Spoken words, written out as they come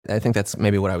I think that's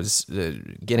maybe what I was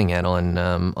getting at on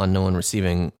No One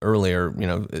Receiving earlier.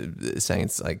 Saying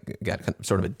it's like got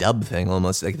sort of a dub thing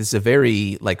almost. Like this is a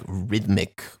very like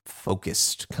rhythmic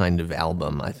focused kind of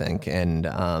album, I think,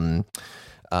 and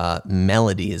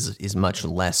melody is much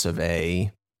less of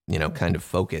a kind of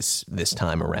focus this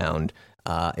time around.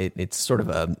 It's sort of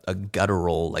a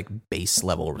guttural, like bass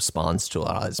level response to a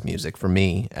lot of his music, for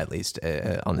me at least,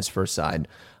 on this first side,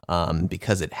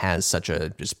 because it has such a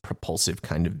just propulsive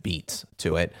kind of beat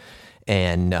to it,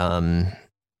 and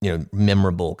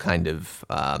memorable kind of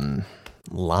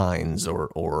lines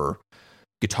or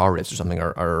guitar riffs or something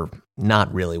are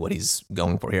not really what he's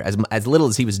going for here. As little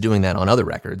as he was doing that on other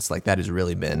records, like that has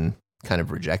really been kind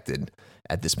of rejected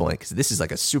at this point, because this is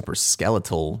like a super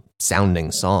skeletal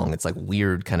sounding song. It's like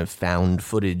weird kind of found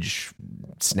footage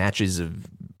snatches of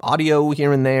audio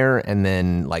here and there, and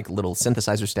then like little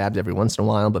synthesizer stabs every once in a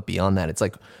while. But beyond that, it's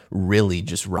like really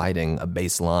just riding a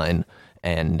bass line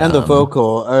and the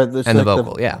vocal,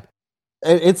 yeah.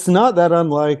 It's not that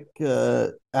unlike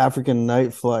African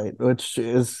Night Flight, which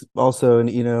is also an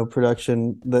Eno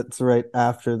production that's right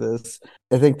after this.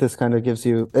 I think this kind of gives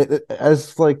you,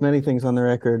 as like many things on the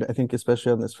record, I think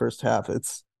especially on this first half,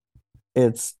 it's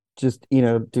just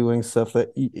doing stuff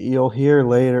that you'll hear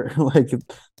later, like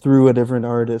through a different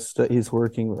artist that he's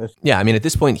working with. Yeah, I mean, at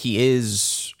this point, he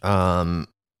is.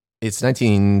 It's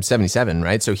 1977,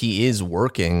 right? So he is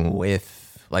working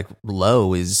with like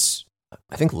Low is.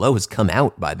 I think Low has come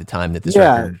out by the time that this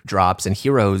record drops, and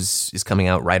Heroes is coming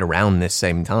out right around this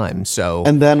same time. So,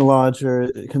 and then Lodger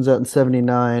comes out in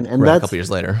 79, and that's a couple years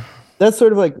later. That's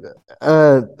sort of like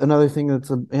another thing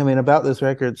that's, I mean, about this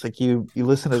record. It's like you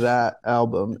listen to that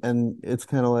album, and it's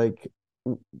kind of like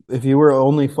if you were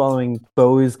only following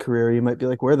Bowie's career, you might be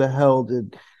like, where the hell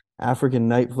did African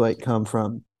Night Flight come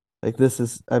from? Like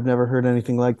I've never heard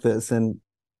anything like this, and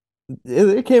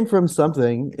it came from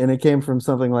something, and it came from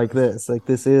something like this. Like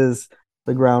this is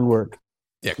the groundwork.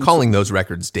 Yeah, calling those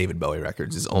records David Bowie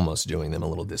records is almost doing them a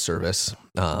little disservice.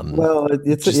 Well,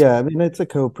 it's a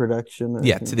co-production.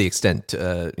 Yeah, to the extent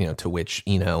to which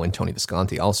Eno and Tony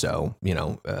Visconti also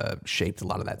shaped a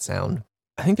lot of that sound.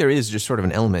 I think there is just sort of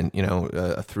an element,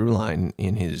 a through line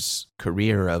in his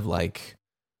career of like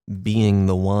being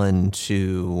the one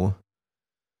to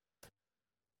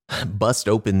bust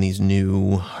open these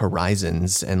new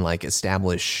horizons and like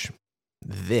establish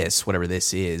this, whatever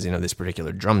this is, this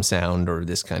particular drum sound or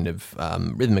this kind of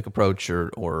rhythmic approach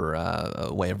or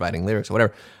a way of writing lyrics or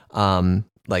whatever,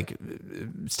 like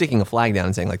sticking a flag down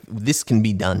and saying like, this can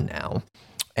be done now.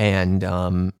 And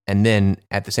then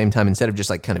at the same time, instead of just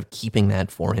like kind of keeping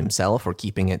that for himself or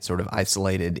keeping it sort of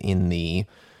isolated in the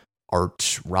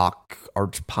art rock,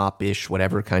 art pop-ish,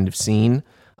 whatever kind of scene,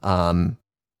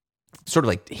 sort of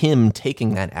like him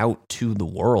taking that out to the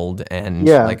world and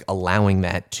like allowing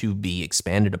that to be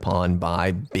expanded upon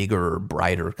by bigger,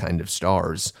 brighter kind of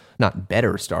stars, not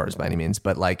better stars by any means,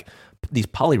 but like these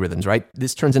polyrhythms, right?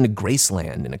 This turns into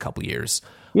Graceland in a couple years.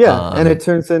 Yeah. And it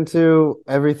turns into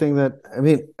everything that, I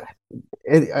mean,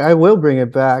 I will bring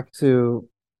it back to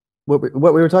what we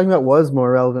were talking about was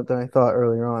more relevant than I thought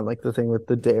earlier on, like the thing with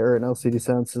the Dare and LCD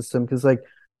Sound System. Cause like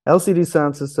LCD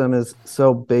Sound System is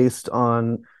so based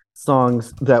on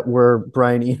songs that were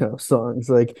Brian Eno songs,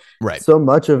 like so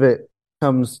much of it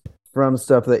comes from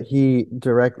stuff that he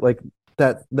like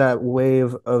that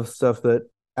wave of stuff that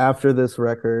after this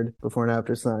record, Before and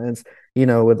After Science,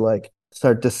 would like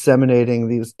start disseminating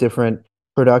these different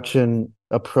production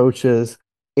approaches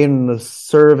in the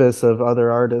service of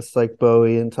other artists like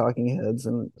Bowie and Talking Heads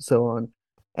and so on,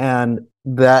 and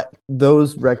that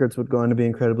those records would go on to be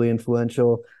incredibly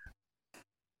influential.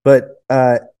 But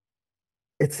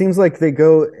it seems like they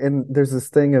go, and there's this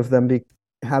thing of them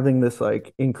having this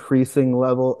like increasing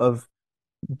level of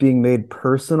being made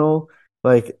personal.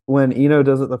 Like when Eno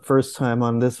does it the first time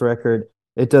on this record,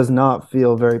 it does not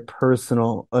feel very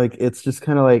personal. Like it's just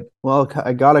kind of like, well,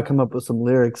 I gotta come up with some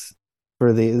lyrics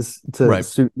for these to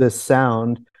suit this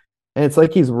sound. And it's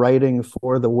like he's writing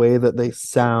for the way that they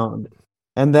sound.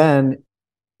 And then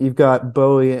you've got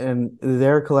Bowie, and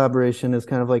their collaboration is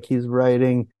kind of like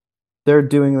they're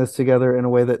doing this together in a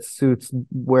way that suits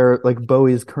where like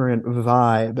Bowie's current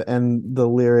vibe, and the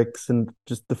lyrics and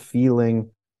just the feeling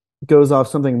goes off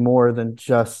something more than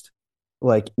just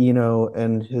like Eno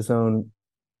and his own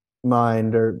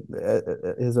mind or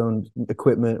his own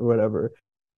equipment or whatever.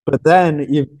 But then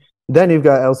you've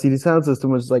got LCD Sound System,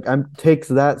 which is like takes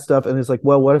that stuff and is like,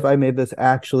 well, what if I made this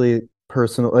actually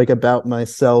personal, like about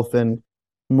myself and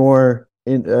more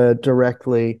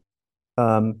directly.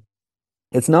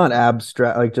 It's not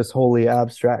abstract, like just wholly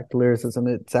abstract lyricism.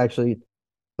 It's actually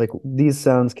like these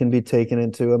sounds can be taken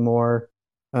into a more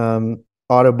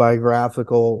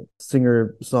autobiographical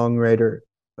singer songwriter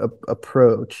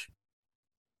approach.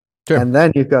 Sure. And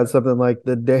then you've got something like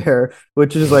the Dare,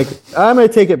 which is like, I'm gonna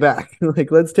take it back.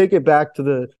 Like, let's take it back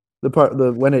to the part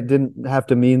the when it didn't have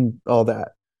to mean all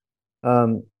that.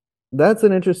 Um, that's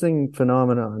an interesting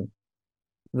phenomenon.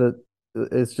 That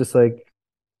it's just like,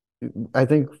 I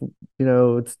think,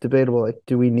 it's debatable. Like,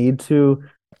 do we need to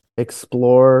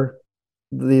explore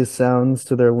these sounds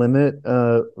to their limit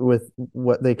with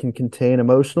what they can contain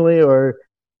emotionally, or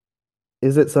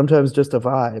is it sometimes just a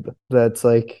vibe that's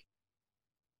like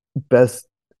best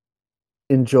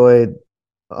enjoyed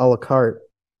a la carte?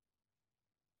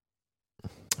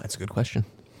 That's a good question.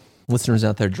 Listeners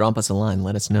out there, drop us a line.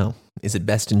 Let us know. Is it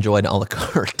best enjoyed a la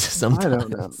carte I don't know.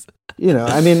 sometimes?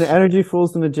 I mean, Energy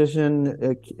Fool's the Magician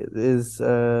is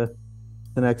the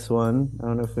next one. I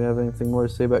don't know if we have anything more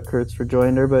to say about Kurt's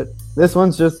Rejoinder, but this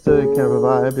one's just kind of a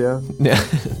vibe, yeah. Yeah.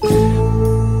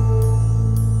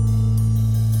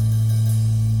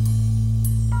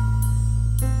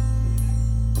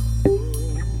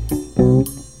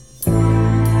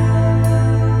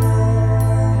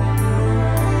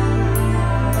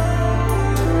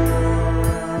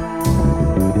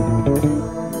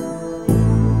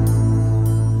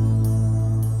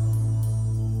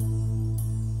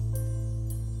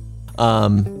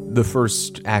 The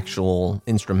first actual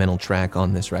instrumental track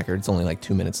on this record, it's only like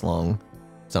 2 minutes long,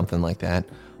 something like that.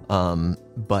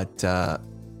 But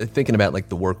thinking about like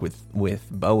the work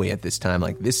with Bowie at this time,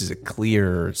 like this is a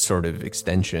clear sort of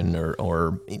extension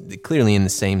or clearly in the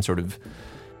same sort of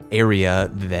area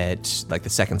that like the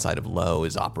second side of Low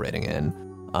is operating in.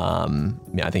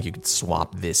 I think you could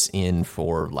swap this in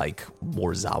for like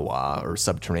Warzawa or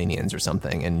Subterraneans or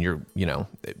something, and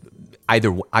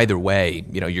either way,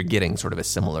 you're getting sort of a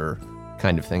similar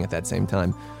kind of thing at that same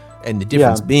time. And the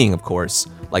difference being, of course,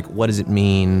 like what does it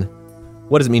mean?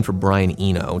 What does it mean for Brian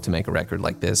Eno to make a record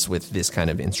like this with this kind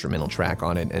of instrumental track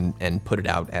on it and put it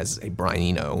out as a Brian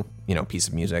Eno, piece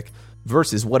of music,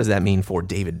 versus what does that mean for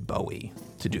David Bowie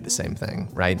to do the same thing,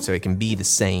 right? So it can be the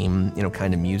same,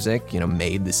 kind of music,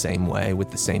 made the same way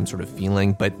with the same sort of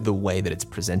feeling, but the way that it's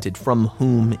presented, from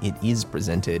whom it is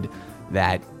presented,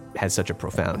 that has such a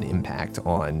profound impact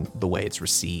on the way it's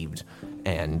received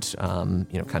and kind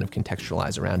of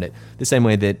contextualize around it. The same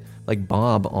way that like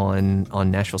Bob on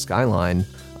Nashville Skyline,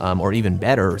 or even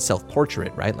better, Self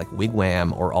Portrait, right? Like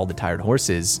Wigwam or All the Tired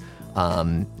Horses,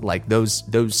 like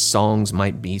those songs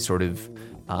might be sort of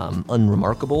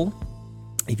unremarkable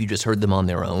if you just heard them on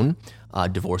their own,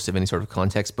 divorced of any sort of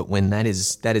context. But when that's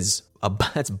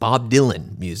Bob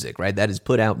Dylan music, right? That is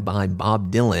put out by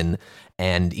Bob Dylan.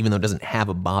 And even though it doesn't have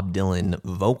a Bob Dylan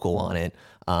vocal on it,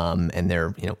 and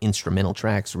they're instrumental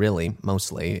tracks really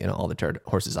mostly, All the Tired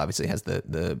Horses obviously has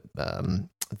the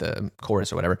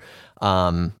chorus or whatever.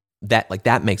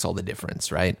 That makes all the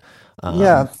difference, right?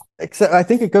 Yeah, except I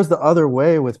think it goes the other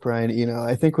way with Brian Eno.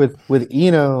 I think with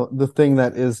Eno, the thing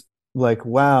that is like,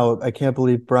 wow, I can't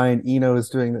believe Brian Eno is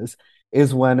doing this,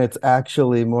 is when it's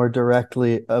actually more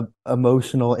directly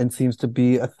emotional and seems to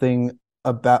be a thing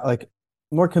about like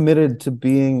more committed to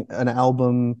being an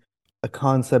album, a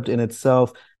concept in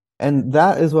itself. And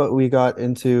that is what we got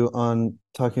into on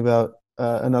talking about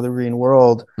Another Green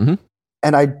World. Mm-hmm.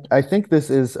 And I think this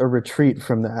is a retreat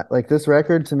from that. Like this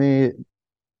record to me,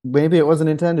 maybe it wasn't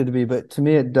intended to be, but to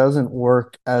me it doesn't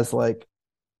work as like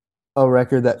a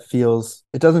record that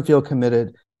it doesn't feel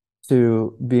committed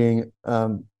to being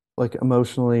like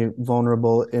emotionally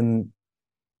vulnerable in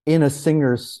a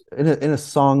singer's in a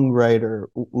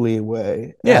songwriterly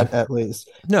way, at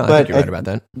least. No, I think you're right about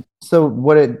that. So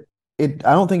what I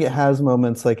don't think it has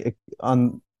moments like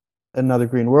on Another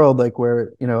Green World, like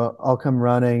where I'll Come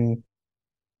Running,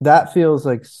 that feels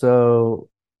like so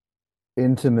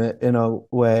intimate in a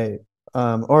way,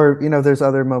 or there's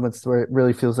other moments where it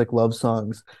really feels like love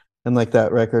songs, and like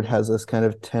that record has this kind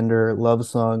of tender love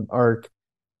song arc.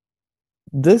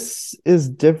 This is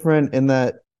different in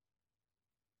that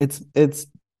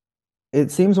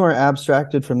it seems more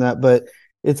abstracted from that, but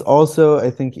it's also,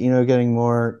 I think, getting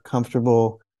more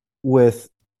comfortable with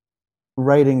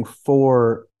writing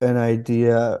for an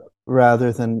idea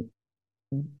rather than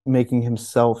making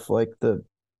himself like the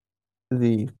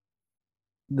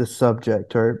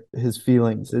subject or his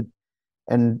feelings.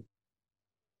 And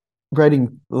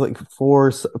writing like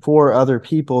for other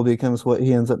people becomes what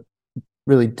he ends up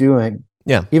really doing.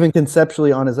 Yeah. Even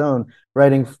conceptually on his own,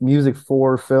 writing music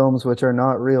for films which are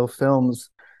not real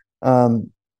films.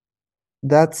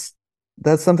 That's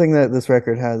something that this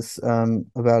record has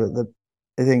about it that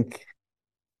I think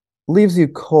leaves you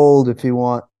cold if you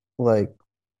want like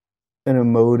an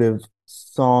emotive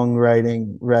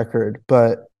songwriting record,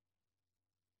 but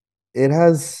it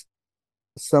has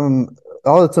some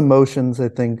all its emotions I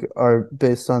think are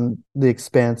based on the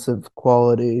expansive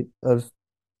quality of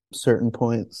certain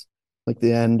points, like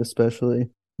the end especially.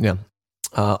 Yeah.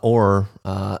 Or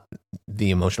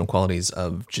the emotional qualities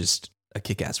of just a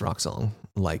kick-ass rock song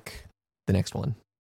like the next one.